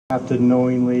Have to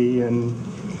knowingly and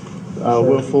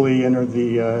willfully enter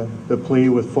the plea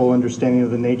with full understanding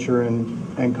of the nature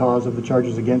and cause of the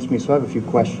charges against me. So I have a few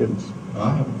questions.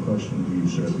 I have a question for you,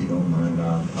 sir, if you don't mind.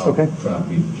 I'll Okay. try to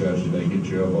be the judge today. Get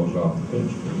your elbows off the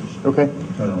bench, please. Okay.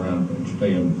 Turn around and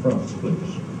stay in front, please.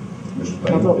 Mr.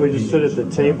 I thought we just stood at the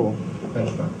table.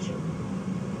 That's fine, sir.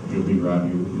 You'll be right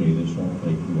here with me. This won't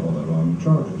take you all that long. The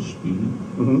charge is speeding.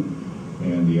 Mm-hmm.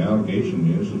 And the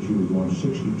allegation is that you were going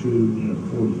 62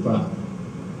 and 45.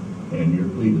 And you're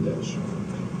plea to that, sir.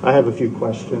 I have a few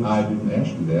questions. I didn't ask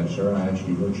you that, sir. I asked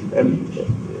you what your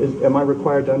plea is. Am I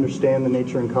required to understand the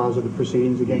nature and cause of the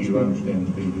proceedings against me? Do you understand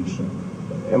the plea, sir?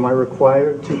 Am I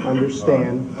required to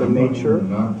understand the nature?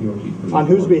 Not guilty plea. On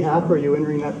whose behalf are you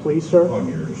entering that plea, sir? On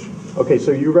yours. Okay,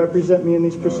 so you represent me in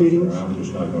these proceedings? No, sir, I'm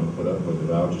just not going to put up with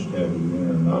it. I'll just have you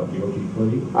enter a not guilty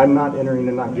plea. I'm not entering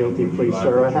a not guilty plea,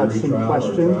 sir. I have some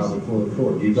questions. Before the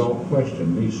court. You don't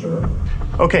question me, sir.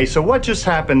 Okay, so what just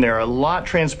happened there? A lot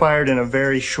transpired in a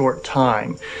very short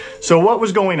time. So what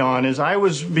was going on is I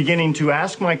was beginning to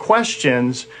ask my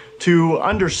questions to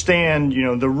understand,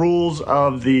 the rules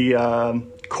of the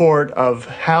court, of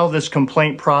how this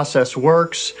complaint process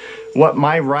works, what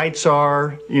my rights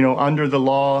are, under the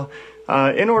law,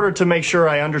 in order to make sure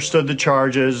I understood the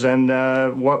charges and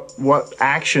what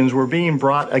actions were being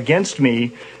brought against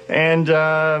me. And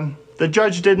the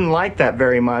judge didn't like that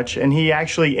very much, and he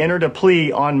actually entered a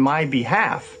plea on my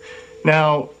behalf.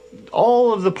 Now,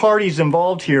 all of the parties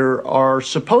involved here are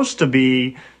supposed to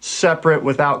be separate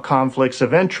without conflicts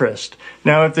of interest.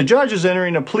 Now, if the judge is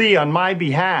entering a plea on my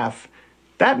behalf,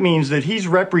 that means that he's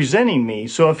representing me.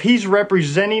 So if he's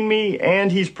representing me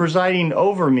and he's presiding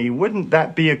over me, wouldn't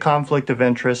that be a conflict of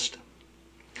interest?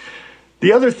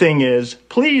 The other thing is,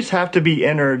 pleas have to be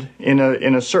entered in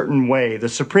a certain way. The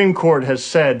Supreme Court has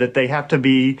said that they have to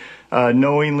be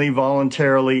knowingly,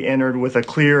 voluntarily entered with a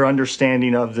clear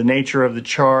understanding of the nature of the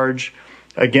charge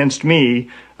against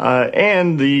me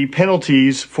and the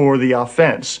penalties for the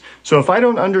offense. So if I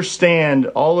don't understand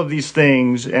all of these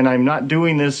things and I'm not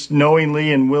doing this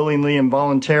knowingly and willingly and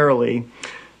voluntarily,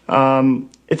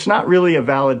 it's not really a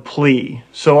valid plea.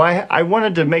 So I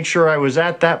wanted to make sure I was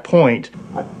at that point.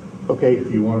 Okay.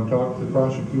 If you want to talk to the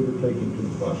prosecutor, take him to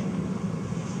the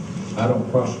prosecutor. I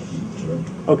don't prosecute, sir.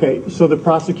 Okay, so the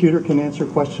prosecutor can answer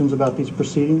questions about these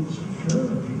proceedings? Sure,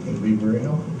 he can be very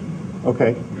helpful.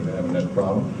 Okay. You're having that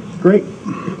problem? Great.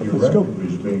 Your Let's go. record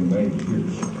is being made here,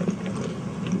 sir.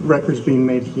 Record's being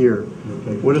made here.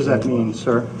 What does that mean,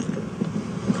 sir?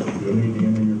 You'll need to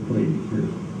enter your plea here.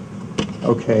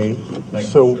 Okay. Thank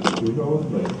So you, sir. We'll go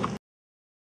with that.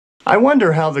 I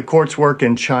wonder how the courts work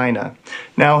in China.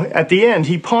 Now, at the end,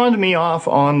 he pawned me off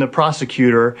on the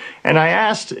prosecutor, and I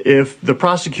asked if the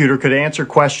prosecutor could answer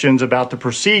questions about the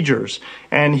procedures.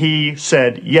 And he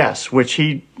said yes, which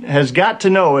he has got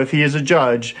to know, if he is a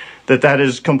judge, that that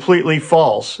is completely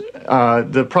false.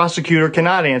 The prosecutor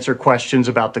cannot answer questions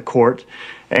about the court.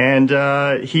 And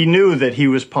he knew that he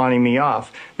was pawning me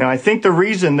off. Now, I think the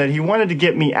reason that he wanted to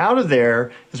get me out of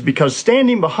there is because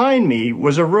standing behind me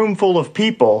was a room full of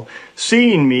people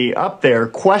seeing me up there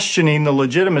questioning the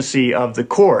legitimacy of the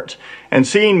court and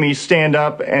seeing me stand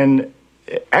up and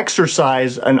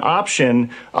exercise an option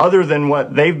other than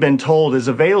what they've been told is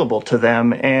available to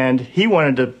them. And he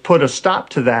wanted to put a stop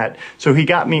to that. So he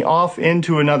got me off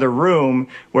into another room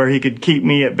where he could keep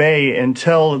me at bay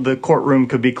until the courtroom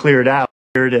could be cleared out.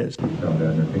 Here it is. Can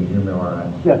you hear me all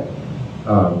right? Yes.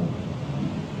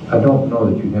 I don't know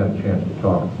that you had a chance to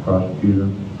talk to the prosecutor.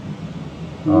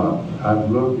 I've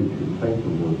looked at your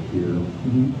paperwork here,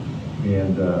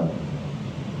 and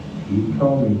you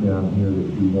told me down here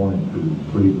that you wanted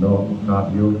to plead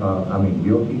not guilty.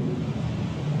 Guilty.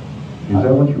 Is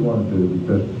that what you want to do?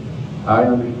 Because I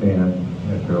understand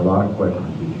that there are a lot of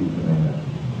questions that you can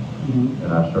ask,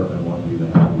 and I certainly want you to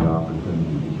have the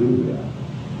opportunity to do that.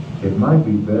 It might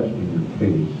be best in your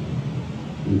case,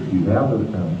 if you have those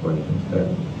kind of questions, that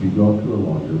you go to a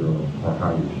lawyer or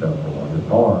hire yourself a lawyer,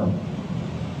 or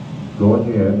go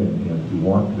ahead and if you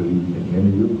want to, you can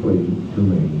enter your plea to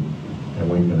me and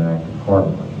we can act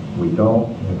accordingly. We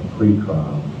don't, in a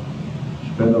pre-trial,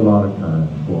 spend a lot of time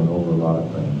going over a lot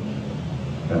of things.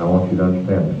 And I want you to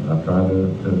understand this. I'm not trying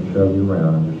to shove you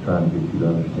around. I'm just trying to get you to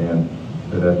understand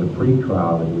that as a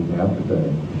pre-trial that we have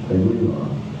today, you stay where you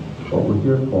are. What we're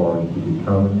here for is to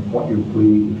determine what your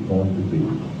plea is going to be,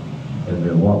 and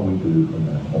then what we do from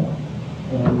that point.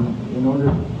 And in order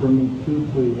for me to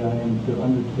plea, I am to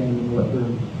understand the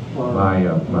nature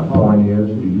of my point is,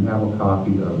 do you have a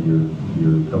copy of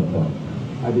your complaint?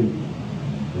 I do.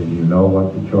 And you know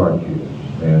what the charge is.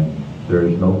 And There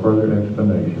is no further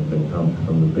explanation that comes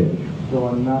from the bench. So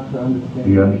I'm not to understand. Do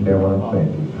you understand what I'm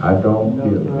saying? I don't no,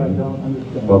 give. Sir, I don't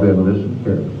understand. Well, then listen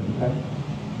carefully. Okay.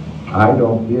 I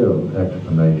don't give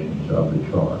explanations of the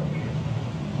charge.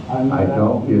 I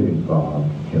don't get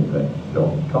involved in things.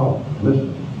 Don't talk.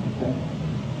 Listen. Okay.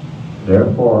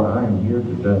 Therefore, I am here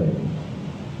today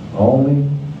only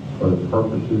for the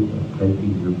purposes of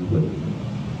taking your plea.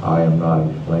 I am not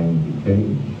explaining the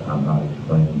case. I'm not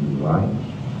explaining your rights.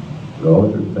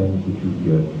 Those are things that you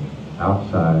get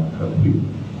outside of here.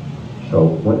 So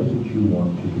what is it you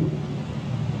want to do?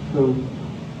 So,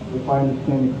 if I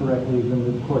understand you correctly,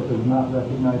 then this court does not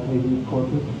recognize habeas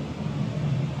corpus?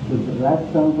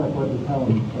 That sounds like what you're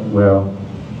telling me, sir. Well,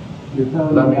 You're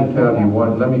telling let me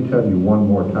me tell you one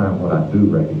more time what I do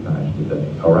recognize today,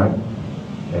 all right?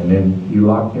 And then you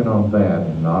lock in on that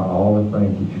and not all the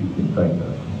things that you can think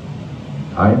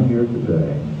of. I am here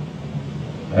today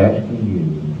asking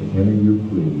you to enter your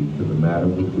plea to the matter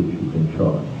with which you've been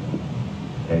charged.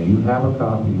 And you have a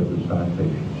copy of the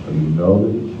citation, so you know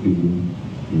that it's speeding,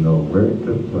 you know where it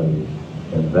took place,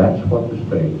 and that's what the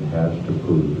state has to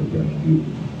prove against you.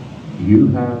 You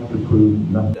have to prove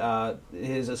nothing.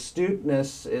 His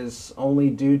astuteness is only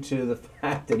due to the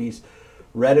fact that he's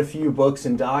read a few books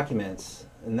and documents,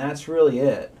 and that's really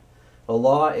it. The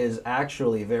law is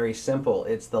actually very simple.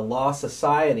 It's the Law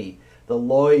Society, the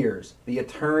lawyers, the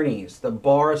attorneys, the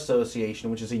Bar Association,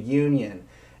 which is a union,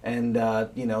 and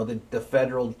you know, the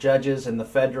federal judges and the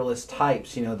Federalist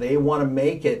types. You know, they want to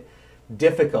make it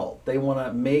difficult. They want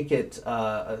to make it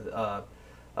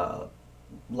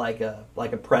like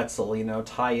a pretzel. You know,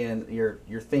 tie in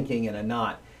your thinking in a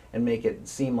knot and make it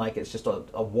seem like it's just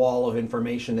a wall of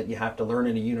information that you have to learn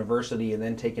in a university and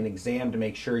then take an exam to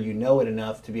make sure you know it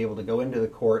enough to be able to go into the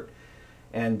court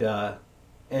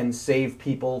and save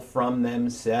people from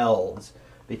themselves,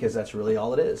 because that's really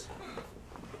all it is.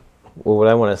 Well, what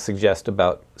I want to suggest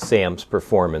about Sam's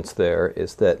performance there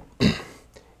is that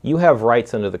you have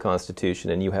rights under the Constitution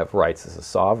and you have rights as a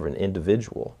sovereign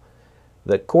individual.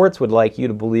 The courts would like you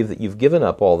to believe that you've given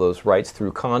up all those rights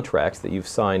through contracts that you've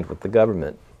signed with the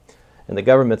government. And the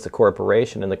government's a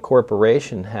corporation, and the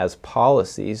corporation has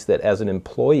policies that as an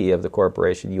employee of the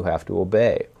corporation you have to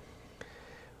obey.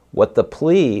 What's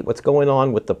going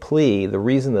on with the plea, the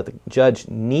reason that the judge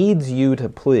needs you to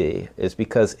plea is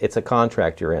because it's a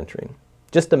contract you're entering.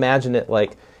 Just imagine it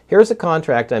like, here's a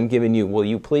contract I'm giving you, will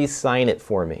you please sign it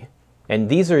for me? And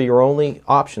these are your only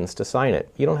options to sign it.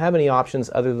 You don't have any options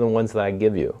other than the ones that I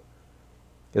give you.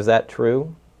 Is that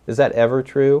true? Is that ever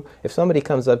true? If somebody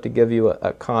comes up to give you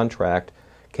a contract,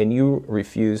 can you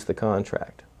refuse the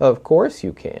contract? Of course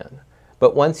you can.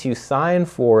 But once you sign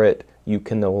for it, you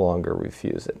can no longer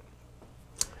refuse it.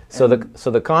 So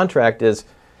the contract is,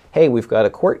 hey, we've got a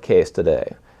court case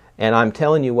today, and I'm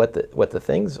telling you what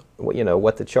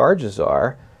the charges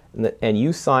are, and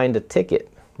you signed a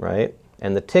ticket, right?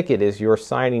 And the ticket is you're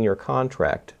signing your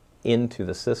contract into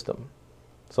the system.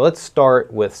 So let's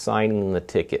start with signing the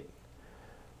ticket.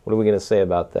 What are we going to say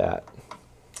about that?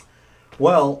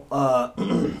 Well,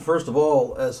 first of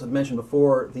all, as I mentioned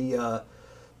before,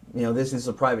 this is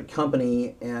a private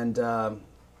company, and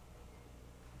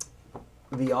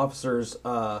the officers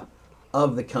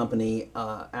of the company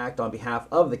act on behalf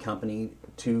of the company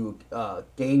to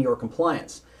gain your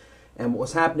compliance. And what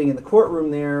was happening in the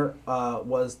courtroom there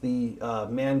was the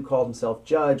man who called himself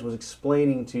judge was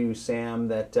explaining to Sam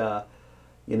that,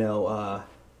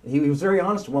 he was very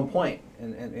honest at one point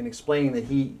in explaining that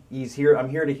he's here. I'm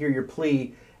here to hear your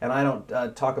plea, and I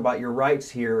don't talk about your rights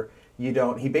here. You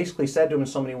don't. He basically said to him in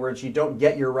so many words, you don't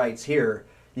get your rights here.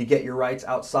 You get your rights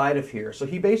outside of here. So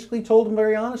he basically told him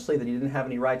very honestly that he didn't have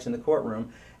any rights in the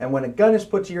courtroom. And when a gun is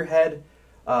put to your head,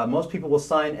 most people will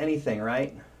sign anything,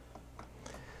 right?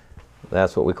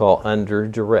 That's what we call under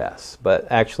duress. But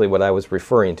actually what I was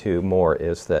referring to more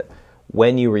is that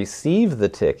when you receive the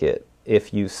ticket,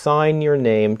 if you sign your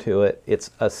name to it,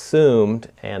 it's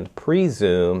assumed and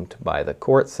presumed by the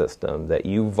court system that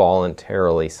you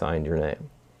voluntarily signed your name.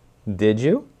 Did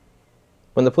you?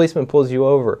 When the policeman pulls you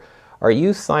over, are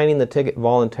you signing the ticket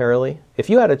voluntarily? If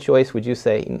you had a choice, would you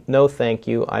say, no thank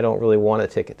you, I don't really want a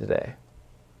ticket today?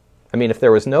 I mean, if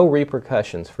there was no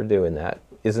repercussions for doing that,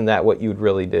 isn't that what you'd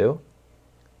really do?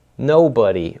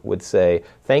 Nobody would say,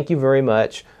 thank you very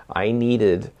much, I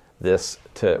needed this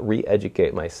to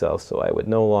re-educate myself so I would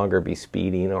no longer be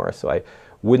speeding, or so I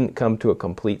wouldn't come to a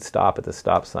complete stop at the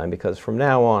stop sign, because from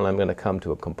now on I'm going to come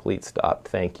to a complete stop.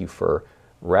 Thank you for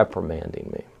reprimanding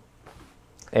me.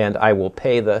 And I will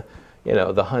pay the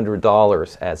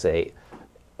 $100 as a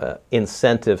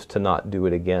incentive to not do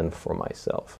it again for myself.